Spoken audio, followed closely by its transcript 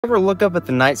Ever look up at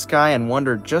the night sky and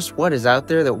wonder just what is out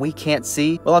there that we can't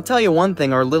see? Well, I'll tell you one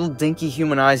thing our little dinky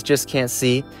human eyes just can't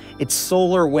see. It's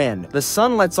solar wind. The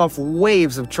sun lets off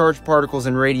waves of charged particles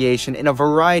and radiation in a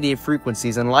variety of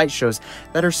frequencies and light shows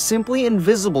that are simply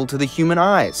invisible to the human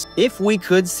eyes. If we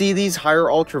could see these higher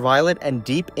ultraviolet and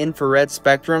deep infrared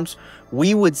spectrums,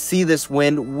 we would see this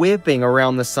wind whipping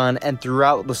around the sun and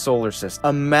throughout the solar system.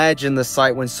 Imagine the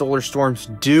sight when solar storms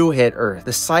do hit Earth.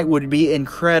 The sight would be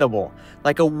incredible,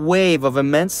 like a wave of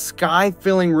immense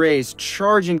sky-filling rays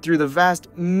charging through the vast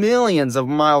millions of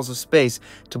miles of space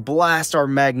to blast our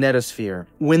magnetosphere.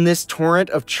 When this torrent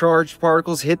of charged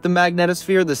particles hit the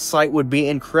magnetosphere, the sight would be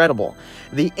incredible.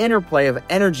 The interplay of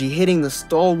energy hitting the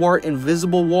stalwart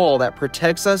invisible wall that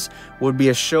protects us would be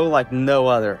a show like no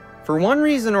other. For one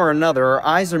reason or another, our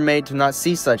eyes are made to not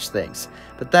see such things,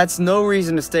 but that's no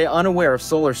reason to stay unaware of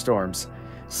solar storms.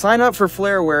 Sign up for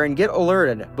FlareAware and get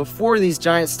alerted before these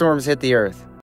giant storms hit the Earth.